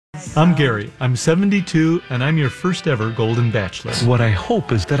I'm Gary. I'm 72, and I'm your first ever Golden Bachelor. What I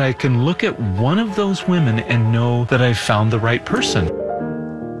hope is that I can look at one of those women and know that I've found the right person.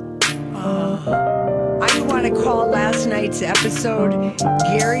 I want to call last night's episode,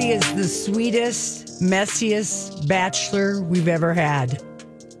 Gary is the sweetest, messiest bachelor we've ever had.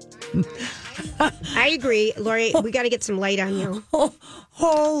 I agree. Lori, we got to get some light on you. Oh,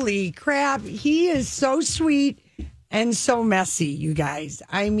 holy crap. He is so sweet and so messy, you guys.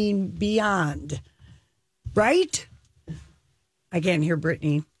 I mean, beyond. Right? I can't hear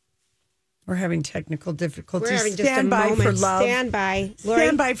Brittany. We're having technical difficulties. We're having just Stand a by moment. for love. Stand by. Lori,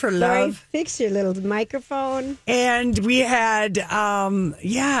 Stand by for love. Lori, fix your little microphone. And we had,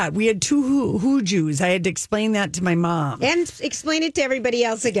 we had two hoojus. I had to explain that to my mom. And explain it to everybody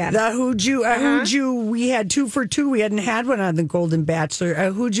else again. The hooju, we had 2 for 2. We hadn't had one on the Golden Bachelor.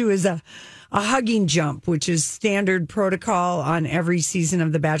 A hooju is a hugging jump, which is standard protocol on every season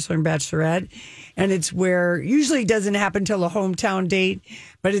of The Bachelor and Bachelorette. And it's where usually it doesn't happen till a hometown date,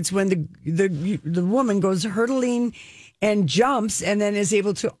 but it's when the woman goes hurtling and jumps and then is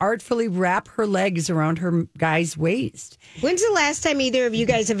able to artfully wrap her legs around her guy's waist. When's the last time either of you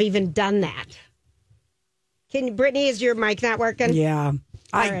guys have even done that? Brittany, is your mic not working? Yeah.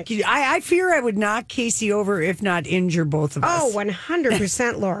 I fear I would knock Casey over, if not injure both of us. Oh,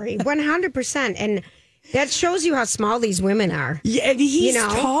 100%, Lori. 100%. And that shows you how small these women are. Yeah, and he's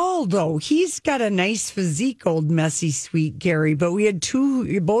tall, though. He's got a nice physique, old messy, sweet Gary. But we had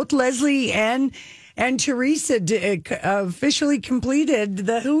both Leslie and Teresa officially completed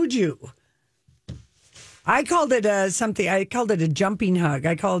the hooju. I called it I called it a jumping hug.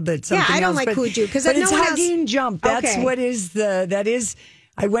 I called it something else. Yeah, I don't like hooju because it's no one hugging jump. That's okay. what is that is.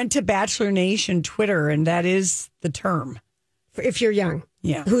 I went to Bachelor Nation Twitter, and that is the term. If you're young.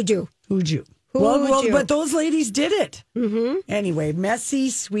 Yeah. Hooju. Well, but those ladies did it. Mm-hmm. Anyway, messy,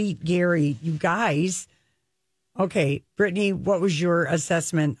 sweet Gary, you guys. Okay, Brittany, what was your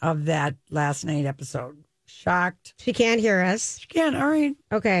assessment of that last night episode? Shocked? She can't hear us. She can't. All right.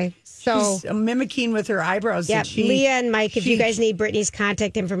 Okay, so she's mimicking with her eyebrows. Yeah, Leah and Mike. If you guys need Brittany's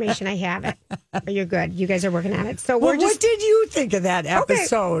contact information, I have it. You're good. You guys are working on it. So what did you think of that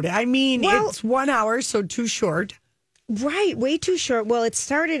episode? Okay. I mean, it's 1 hour, so too short. Right, way too short. Well, it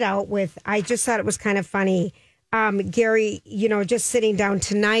started out with, I just thought it was kind of funny. Gary, just sitting down.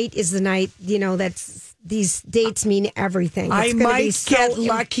 Tonight is the night, that's these dates mean everything. I might get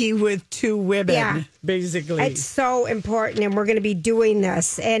lucky with 2 women, basically. It's so important, and we're going to be doing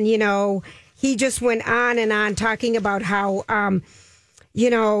this. And, he just went on and on talking about how,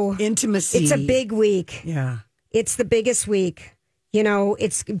 intimacy. It's a big week. Yeah. It's the biggest week.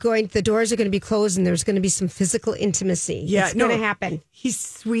 The doors are going to be closed and there's going to be some physical intimacy. Yeah, it's going to happen. He's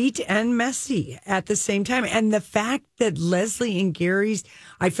sweet and messy at the same time. And the fact that Leslie and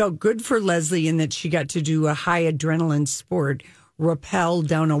I felt good for Leslie in that she got to do a high adrenaline sport, rappel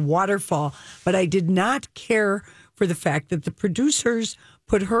down a waterfall. But I did not care for the fact that the producers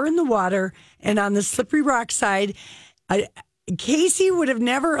put her in the water and on the slippery rock side, Casey would have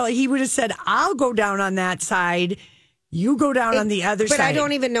he would have said, I'll go down on that side. You go down on the other side. But I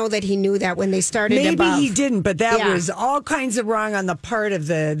don't even know that he knew that when they started. Maybe he didn't, but that was all kinds of wrong on the part of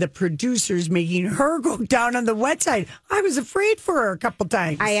the producers, making her go down on the wet side. I was afraid for her a couple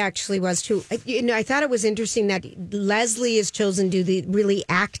times. I actually was too. I thought it was interesting that Leslie is chosen to do the really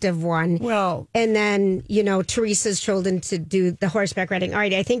active one. Well, and then Teresa's chosen to do the horseback riding. All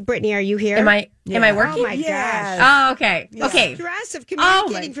right, I think Brittany, are you here? Am I working? Oh my gosh! Oh, okay. The Okay. Stress of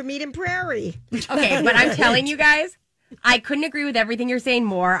communicating from Eden Prairie. Okay, but I'm telling you guys, I couldn't agree with everything you're saying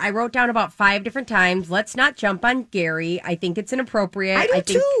more. I wrote down about 5 different times. Let's not jump on Gary. I think it's inappropriate. I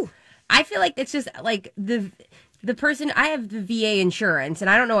do too. I feel like it's just like the person, I have the VA insurance, and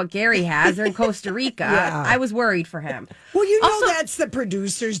I don't know what Gary has. They're in Costa Rica. I was worried for him. Well, also, that's the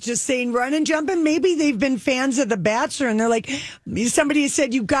producers just saying run and jump, and maybe they've been fans of The Bachelor, and they're like, somebody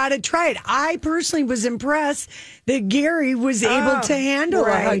said, you got to try it. I personally was impressed that Gary was able to handle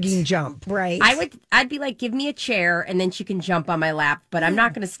a hugging jump. Right. I'd be like, give me a chair, and then she can jump on my lap, but I'm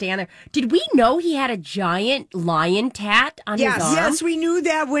not going to stand there. Did we know he had a giant lion tat on his arm? Yes, we knew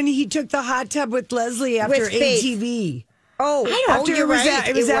that when he took the hot tub with Leslie after ATV. Oh, it was right.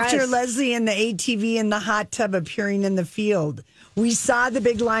 It was after Leslie and the ATV and the hot tub appearing in the field. We saw the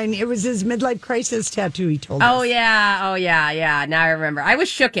big line. It was his midlife crisis tattoo, he told us. Oh, yeah. Now I remember. I was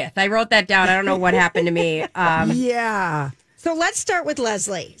shooketh. I wrote that down. I don't know what happened to me. Yeah. So let's start with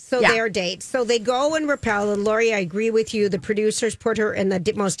Leslie. Their date. So they go and rappel. And Lori, I agree with you. The producers put her in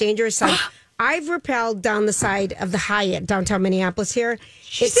the most dangerous side. I've rappelled down the side of the Hyatt downtown Minneapolis here.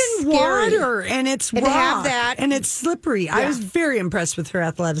 She's It's in scary. water, and it's And raw, to have that- and it's slippery. I was very impressed with her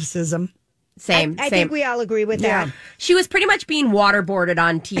athleticism. Same. I think we all agree with Yeah. that. She was pretty much being waterboarded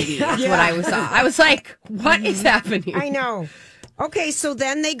on TV. That's what I saw. I was like, what is happening? I know. Okay, so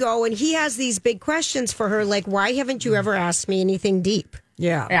then they go, and he has these big questions for her, like, why haven't you ever asked me anything deep?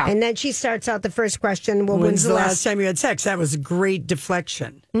 Yeah. And then she starts out the first question. Well, When's the last time you had sex? That was a great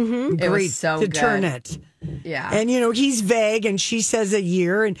deflection. Mm-hmm. It was so to good. turn it. Yeah. And, he's vague, and she says a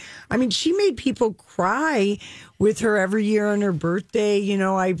year. And, she made people cry with her every year on her birthday.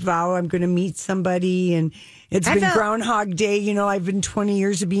 I vow I'm going to meet somebody. And it's been Groundhog Day. I've been 20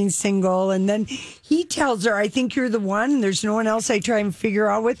 years of being single. And then he tells her, I think you're the one. And there's no one else I try and figure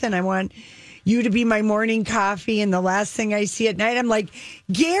out with. And I want you to be my morning coffee and the last thing I see at night. I'm like,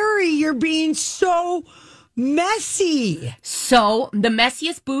 Gary, you're being so messy. So the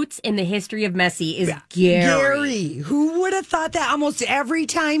messiest boots in the history of messy is Gary. Who would have thought that? Almost every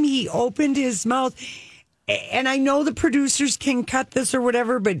time he opened his mouth, and I know the producers can cut this or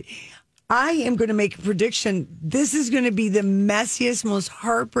whatever, but I am going to make a prediction. This is going to be the messiest, most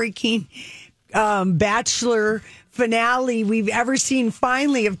heartbreaking Bachelor finale we've ever seen.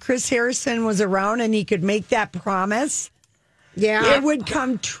 Finally, if Chris Harrison was around and he could make that promise, it would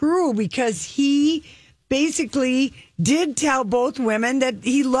come true, because he basically did tell both women that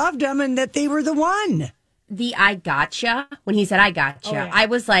he loved them and that they were the one. The I gotcha, when he said I gotcha, I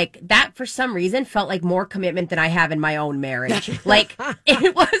was like, that for some reason felt like more commitment than I have in my own marriage. Like,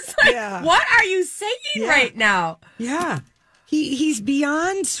 it was like, what are you saying right now? Yeah. He's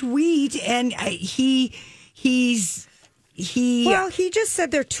beyond sweet, and he's Well, he just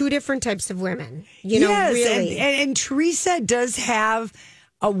said they're two different types of women. Yes, really. and Teresa does have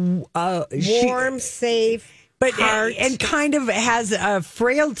a warm, safe, but heart. and kind of has a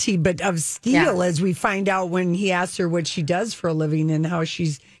frailty, but of steel, as we find out when he asks her what she does for a living and how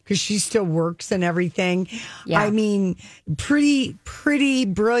because she still works and everything. Yeah. Pretty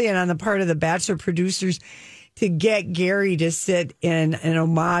brilliant on the part of the Bachelor producers to get Gary to sit in an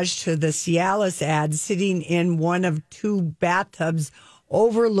homage to the Cialis ad, sitting in one of two bathtubs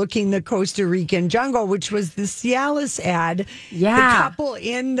overlooking the Costa Rican jungle, which was the Cialis ad. Yeah. The couple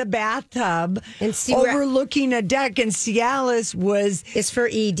in the bathtub And overlooking a deck, and Cialis was is for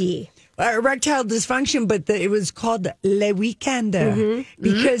ED. Erectile dysfunction, but it was called Le Weekender,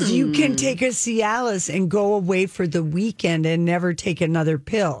 because you can take a Cialis and go away for the weekend and never take another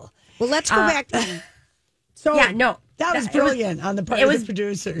pill. Well, let's go back. So that was it brilliant on the part of the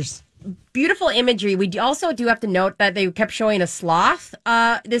producers. Beautiful imagery. We also do have to note that they kept showing a sloth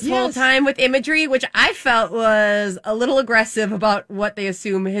this whole time with imagery, which I felt was a little aggressive about what they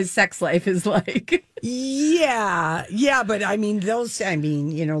assume his sex life is like. Yeah, but Leslie,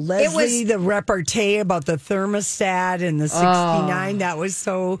 the repartee about the thermostat and the 69, that was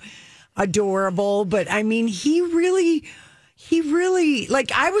so adorable. But he really,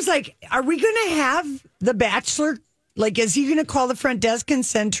 I was like, are we going to have the Bachelor? Like, is he going to call the front desk and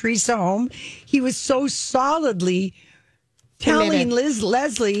send Teresa home? He was so solidly telling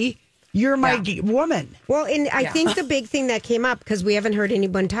Leslie, you're my woman. Well, and I think the big thing that came up, because we haven't heard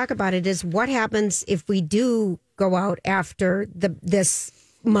anyone talk about it, is what happens if we do go out after this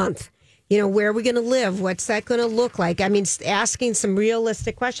month? Where are we going to live? What's that going to look like? Asking some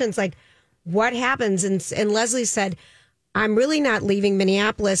realistic questions like, what happens? And Leslie said, I'm really not leaving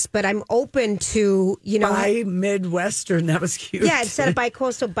Minneapolis, but I'm open to, By Midwestern. That was cute. Yeah, instead of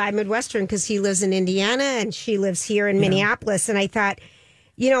bi-coastal, by Midwestern, because he lives in Indiana and she lives here in Minneapolis. And I thought,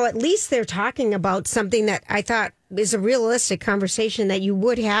 at least they're talking about something that I thought is a realistic conversation that you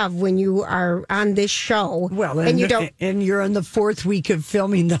would have when you are on this show. Well, and you don't, and you're in the fourth week of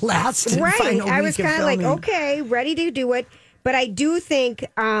filming the last and final I week was of kind of like, filming. okay, ready to do it. But I do think,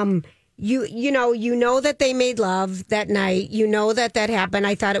 you know that they made love that night. You know that happened.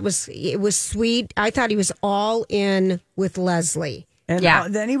 I thought it was sweet. I thought he was all in with Leslie.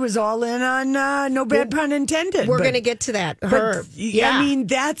 And then he was all in on no bad pun intended. We're going to get to that.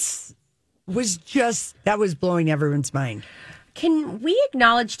 That was blowing everyone's mind. Can we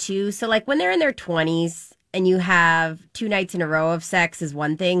acknowledge too? So, like when they're in their 20s and you have 2 nights in a row of sex is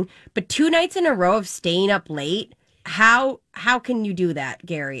one thing, but 2 nights in a row of staying up late. How can you do that,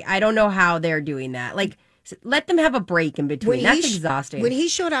 Gary? I don't know how they're doing that. Like, let them have a break in between. That's exhausting. When he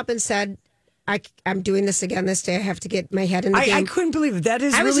showed up and said, I'm doing this again this day, I have to get my head in the game. I couldn't believe it. That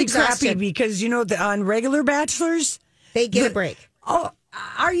is really crappy because, on regular Bachelors, they get a break.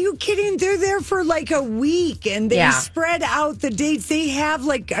 Are you kidding? They're there for like a week and they spread out the dates. They have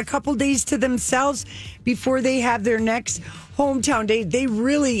like a couple days to themselves before they have their next hometown date. They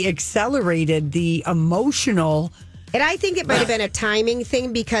really accelerated the emotional. And I think it might have been a timing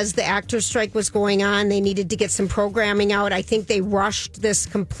thing because the actors' strike was going on. They needed to get some programming out. I think they rushed this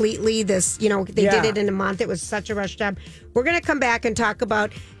completely. They did it in a month. It was such a rush job. We're going to come back and talk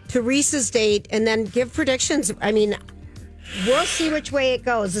about Teresa's date and then give predictions. I mean, we'll see which way it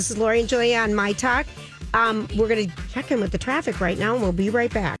goes. This is Lori and Julia on My Talk. We're going to check in with the traffic right now, and we'll be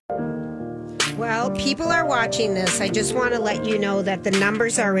right back. Well, people are watching this. I just want to let you know that the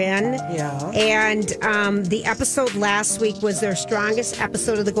numbers are in. Yeah. And the episode last week was their strongest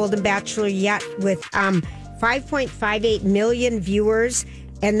episode of The Golden Bachelor yet with 5.58 million viewers.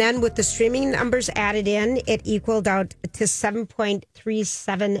 And then with the streaming numbers added in, it equaled out to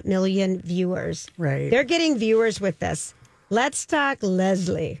 7.37 million viewers. Right. They're getting viewers with this. Let's talk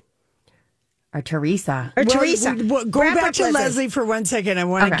Leslie. Or Teresa. Teresa. Go back to Leslie for 1 second. I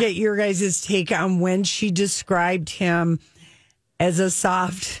want to get your guys' take on when she described him as a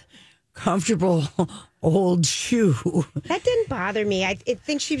soft, comfortable old shoe. That didn't bother me. I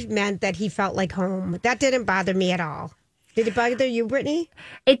think she meant that he felt like home. That didn't bother me at all. Did it bother you, Brittany?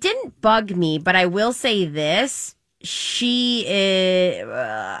 It didn't bug me, but I will say this. She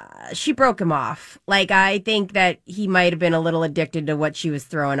broke him off. Like, I think that he might have been a little addicted to what she was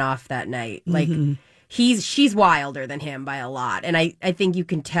throwing off that night. Like, she's wilder than him by a lot. And I think you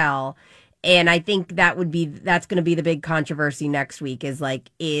can tell. And I think that's going to be the big controversy next week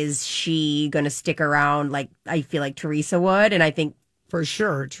is she going to stick around like I feel like Teresa would? And I think for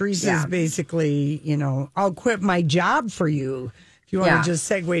sure. Teresa's basically, I'll quit my job for you. If you want to just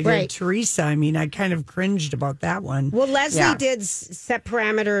segue to Teresa, I mean, I kind of cringed about that one. Well, Leslie did set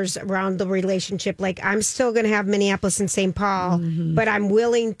parameters around the relationship. Like, I'm still going to have Minneapolis and St. Paul, but I'm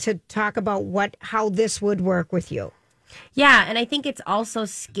willing to talk about how this would work with you. Yeah, and I think it's also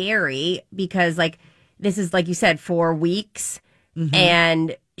scary because, like, this is, like you said, 4 weeks,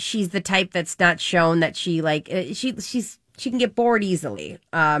 and she's the type that's not shown that she, like, she can get bored easily.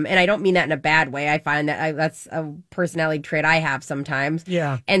 And I don't mean that in a bad way. I find that that's a personality trait I have sometimes.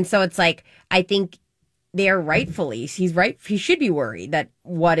 Yeah. And so it's like, I think they're rightfully, he should be worried that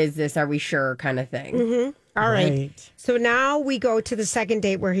what is this? Are we sure kind of thing? Mm-hmm. All right. So now we go to the second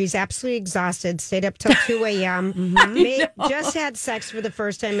date where he's absolutely exhausted, stayed up till 2 a.m., just had sex for the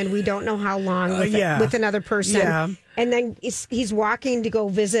first time, and we don't know how long with another person. Yeah. And then he's walking to go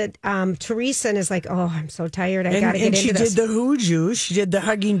visit Teresa and is like, oh, I'm so tired. I got to get into this. And she did the hooju. She did the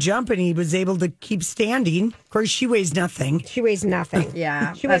hugging jump, and he was able to keep standing. Of course, she weighs nothing. She weighs nothing.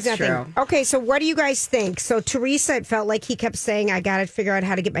 Yeah, she weighs that's nothing. true. Okay, so what do you guys think? So Teresa, it felt like he kept saying, I got to figure out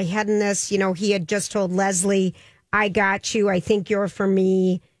how to get my head in this. He had just told Leslie, I got you. I think you're for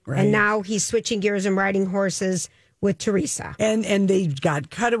me. Right. And now he's switching gears and riding horses with Teresa. And they got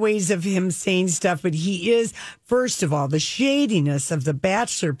cutaways of him saying stuff, but he is, first of all, the shadiness of The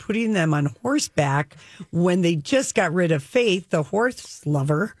Bachelor putting them on horseback when they just got rid of Faith, the horse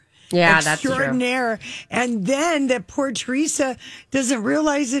lover. Yeah, that's true. Extraordinaire. And then that poor Teresa doesn't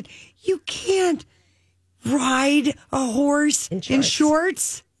realize that you can't ride a horse in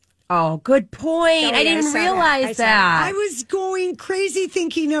shorts. Oh, good point. I didn't realize that. I was going crazy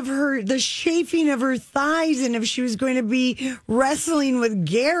thinking of the chafing of her thighs and if she was going to be wrestling with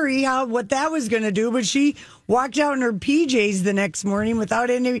Gary, what that was going to do. But she walked out in her PJs the next morning without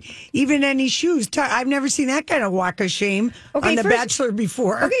even any shoes. I've never seen that kind of walk of shame on The Bachelor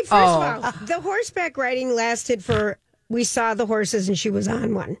before. Okay, first of all, the horseback riding lasted we saw the horses and she was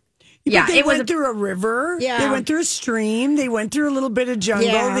on one. Yeah, they went through a river. Yeah. They went through a stream. They went through a little bit of jungle.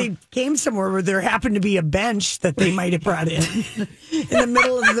 Yeah. They came somewhere where there happened to be a bench that they might have brought in the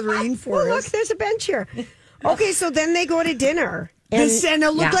middle of the rainforest. Well, look, there's a bench here. Okay, so then they go to dinner. And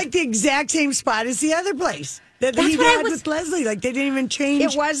it looked like the exact same spot as the other place that he had with Leslie. Like, they didn't even change.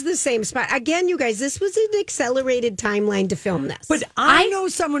 It was the same spot. Again, you guys, this was an accelerated timeline to film this. But I know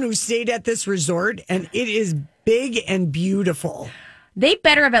someone who stayed at this resort, and it is big and beautiful. They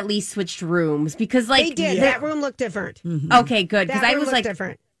better have at least switched rooms because, like, they did. That room looked different. Mm-hmm. Okay, good. Because I was like,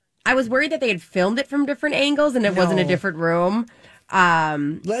 different. I was worried that they had filmed it from different angles and it wasn't a different room.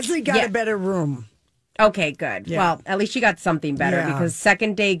 Leslie got a better room. Okay, good. Yeah. Well, at least she got something better because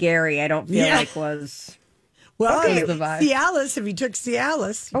second day Gary, I don't feel like was. Well, Cialis, if he took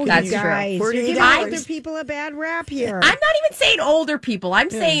Cialis. Oh, that's guys. You're giving older people a bad rap here. I'm not even saying older people. I'm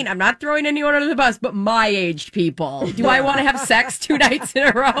saying, I'm not throwing anyone under the bus, but my aged people. Do I want to have sex 2 nights in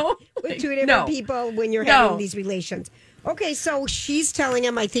a row? With two different people when you're having these relations. Okay, so she's telling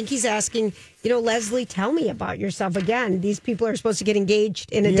him, I think he's asking, Leslie, tell me about yourself again. These people are supposed to get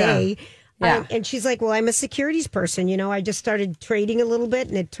engaged in a day. Yeah. And she's like, well, I'm a securities person. I just started trading a little bit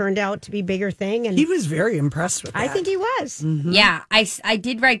and it turned out to be a bigger thing. And he was very impressed with that. I think he was. Mm-hmm. Yeah, I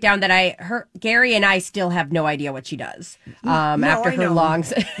did write down that Gary and I still have no idea what she does. After her long,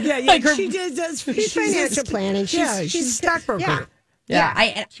 she does. She's financial planning. She's a stockbroker.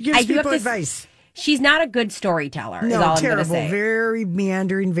 Yeah. She gives do have people to advice. She's not a good storyteller. No, is all terrible. I'm going to say. Very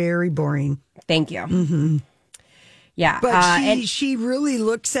meandering, very boring. Thank you. Mm-hmm. Yeah, but she really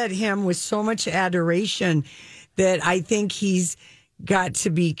looks at him with so much adoration that I think he's got to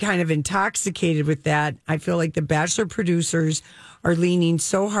be kind of intoxicated with that. I feel like the Bachelor producers are leaning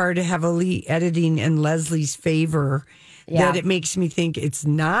so hard heavily editing in Leslie's favor that it makes me think it's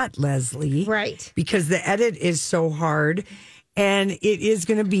not Leslie. Right. Because the edit is so hard. And it is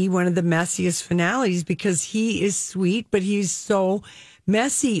going to be one of the messiest finales because he is sweet, but he's so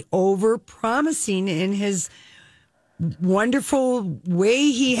messy, over promising in his wonderful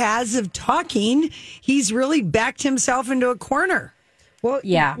way he has of talking. He's really backed himself into a corner. Well,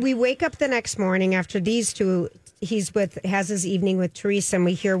 we wake up the next morning after these two. Has his evening with Teresa, and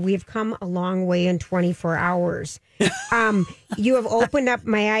we hear we've come a long way in 24 hours. You have opened up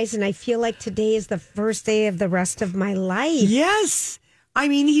my eyes, and I feel like today is the first day of the rest of my life. Yes. I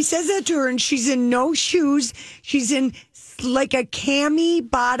mean, he says that to her, and she's in no shoes. She's in like a cami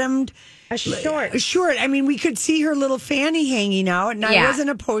bottomed. A short. I mean, we could see her little fanny hanging out, and I wasn't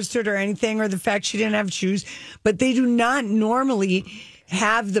opposed to it or anything, or the fact she didn't have shoes, but they do not normally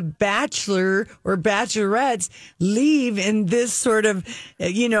have the bachelor or bachelorettes leave in this sort of,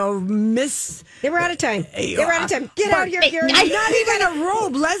 miss. They were out of time. Get out of here, Gary. Not even a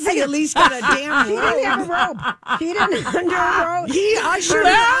robe. Leslie at least got a damn robe. She didn't have a robe. She didn't under a robe. He ushered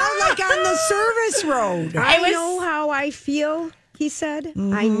her out like on the service road. I know how I feel. He said,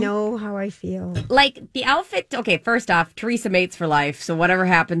 I know how I feel. Like the outfit. Okay, first off, Teresa mates for life. So whatever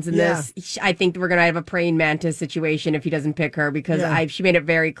happens in this, I think we're going to have a praying mantis situation if he doesn't pick her because she made it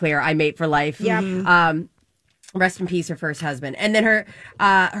very clear I mate for life. Yeah. Rest in peace, her first husband. And then her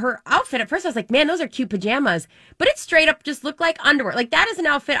outfit, at first I was like, man, those are cute pajamas. But it straight up just looked like underwear. Like that is an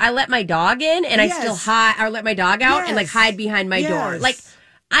outfit I let my dog in and I still let my dog out and like hide behind my door. Like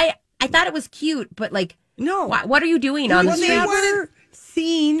I thought it was cute, but like, no. What are you doing on the street? I've never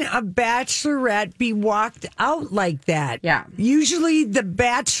seen a bachelorette be walked out like that. Yeah. Usually the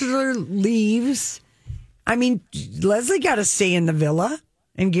bachelor leaves. I mean, Leslie got to stay in the villa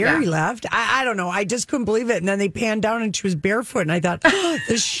and Gary left. I don't know. I just couldn't believe it. And then they panned down and she was barefoot. And I thought, oh,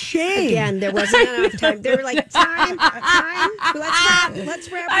 the shame. Again, there wasn't enough time. They were like, time.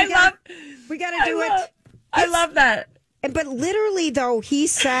 Let's wrap. We got to do it. I love that. But literally, though, he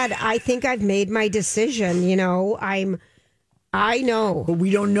said, I think I've made my decision. I know. But we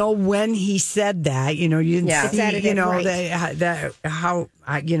don't know when he said that. You didn't see,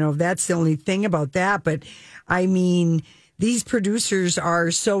 that's the only thing about that. But I mean, these producers are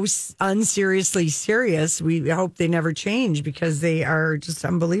so unseriously serious. We hope they never change because they are just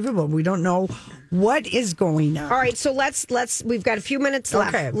unbelievable. We don't know what is going on. All right, so let's we've got a few minutes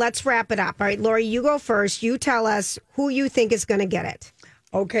left. Okay. Let's wrap it up. All right, Lori, you go first. You tell us who you think is going to get it.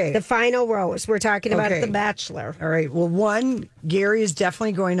 Okay. The final rose. We're talking about The Bachelor. All right. Well, one, Gary is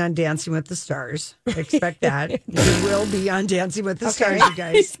definitely going on Dancing with the Stars. Expect that. He will be on Dancing with the Stars, you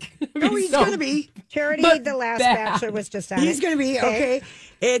guys. He's going to be. Charity, the last Bachelor, was just on. He's going to be. Okay.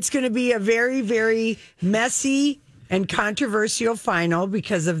 It's going to be a very, very messy and controversial final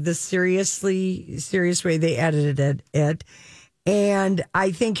because of the serious way they edited it. And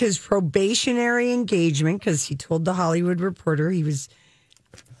I think his probationary engagement, because he told the Hollywood Reporter he was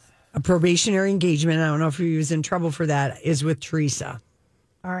a probationary engagement, I don't know if he was in trouble for that, is with Teresa.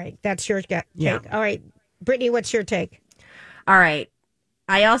 All right. That's your take. Yeah. All right. Brittany, what's your take? All right.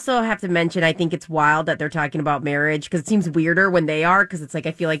 I also have to mention, I think it's wild that they're talking about marriage because it seems weirder when they are because it's like,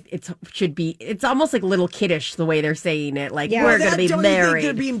 I feel like it's almost like a little kiddish the way they're saying it. Like, we're going to be married.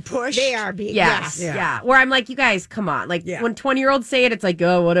 They're being pushed. They are being, yes. Yeah. Where I'm like, you guys, come on. Like, when 20-year-olds say it, it's like,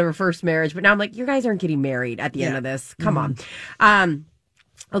 oh, whatever, first marriage. But now I'm like, you guys aren't getting married at the end of this. Come on.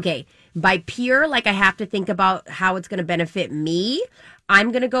 Okay. By pure, like, I have to think about how it's going to benefit me.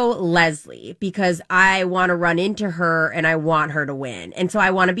 I'm going to go Leslie because I want to run into her and I want her to win. And so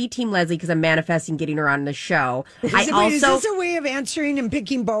I want to be Team Leslie because I'm manifesting getting her on the show. Is this a way of answering and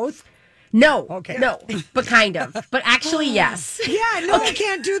picking both? No. Okay. No, but kind of. But actually, yes. Yeah, no, I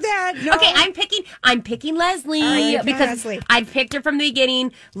can't do that. No. Okay, I'm picking Leslie because I picked her from the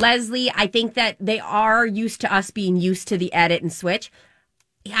beginning. Leslie, I think that they are used to us being used to the edit and switch.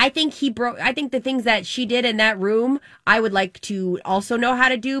 I think I think the things that she did in that room, I would like to also know how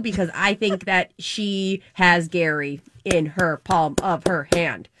to do, because I think that she has Gary in her palm of her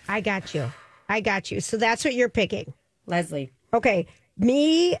hand. I got you. So that's what you're picking. Leslie. Okay.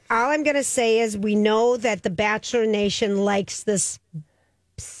 Me, all I'm going to say is we know that the Bachelor Nation likes this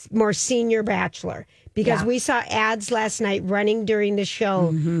more senior bachelor, because we saw ads last night running during the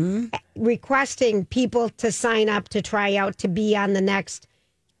show requesting people to sign up to try out to be on the next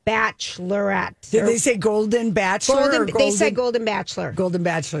Bachelorette. Did they say Golden Bachelor? They said Golden Bachelor. Golden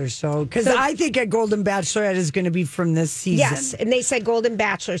Bachelor. So, because I think a Golden Bachelorette is going to be from this season. Yes, and they said Golden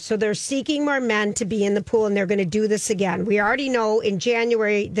Bachelor. So they're seeking more men to be in the pool, and they're going to do this again. We already know in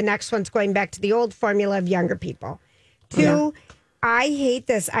January, the next one's going back to the old formula of younger people. Two, I hate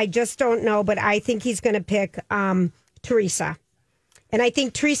this. I just don't know, but I think he's going to pick Teresa. And I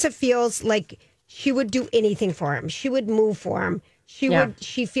think Teresa feels like she would do anything for him. She would move for him.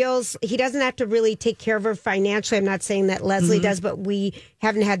 She feels he doesn't have to really take care of her financially. I'm not saying that Leslie does, but we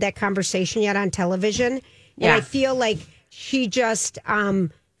haven't had that conversation yet on television. And I feel like she just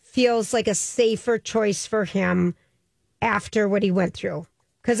feels like a safer choice for him after what he went through.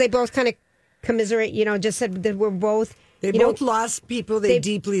 Because they both kind of commiserate, just said that we're both... They both lost people they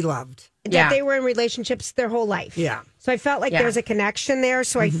deeply loved. That they were in relationships their whole life. Yeah. So I felt like there's a connection there.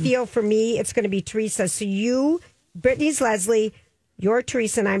 So I feel for me, it's going to be Teresa. So you, Brittany's Leslie... You're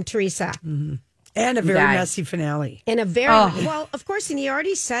Teresa and I'm Teresa. Mm-hmm. And a very messy finale. And a very, well, of course, and he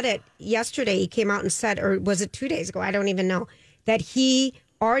already said it yesterday. He came out and said, or was it 2 days ago? I don't even know. That he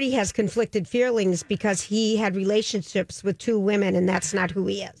already has conflicted feelings because he had relationships with 2 women and that's not who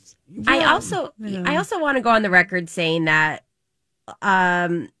he is. I also want to go on the record saying that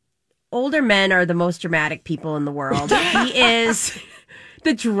older men are the most dramatic people in the world. He is...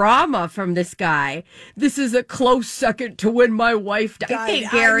 The drama from this guy. This is a close second to when my wife died. Okay,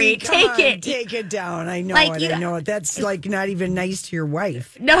 Gary, take it. Take it down. I know it. I know it. That's like not even nice to your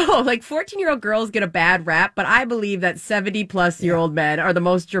wife. No, like 14-year-old girls get a bad rap, but I believe that 70-plus-year-old men are the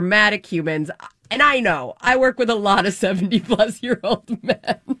most dramatic humans. And I know. I work with a lot of 70-plus-year-old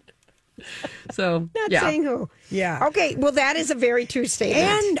men. So, not saying who. Yeah. Okay, well, that is a very true statement.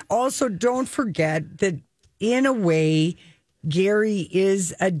 And also, don't forget that in a way... Gary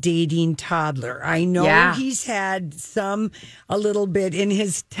is a dating toddler. I know he's had a little bit in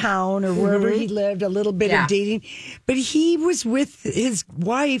his town or wherever he lived, a little bit of dating, but he was with his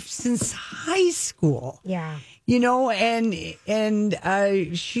wife since high school. Yeah. And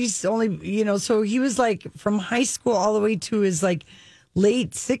she's only, so he was like from high school all the way to his like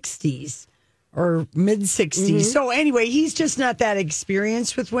late 60s or mid 60s. So anyway, he's just not that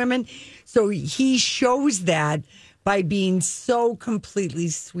experienced with women. So he shows that by being so completely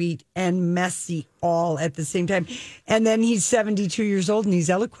sweet and messy all at the same time. And then he's 72 years old and he's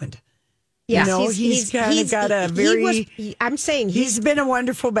eloquent. Yes, he's kind of got a very... I'm saying he's been a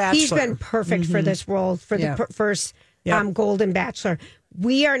wonderful bachelor. He's been perfect for this role, for the first Golden Bachelor.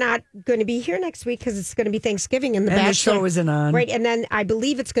 We are not going to be here next week because it's going to be Thanksgiving and the Bachelor. The show isn't on. Right, and then I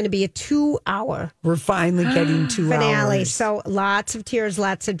believe it's going to be a 2-hour. We're finally getting 2 finale. hours. So lots of tears,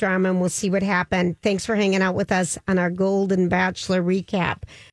 lots of drama, and we'll see what happened. Thanks for hanging out with us on our Golden Bachelor recap.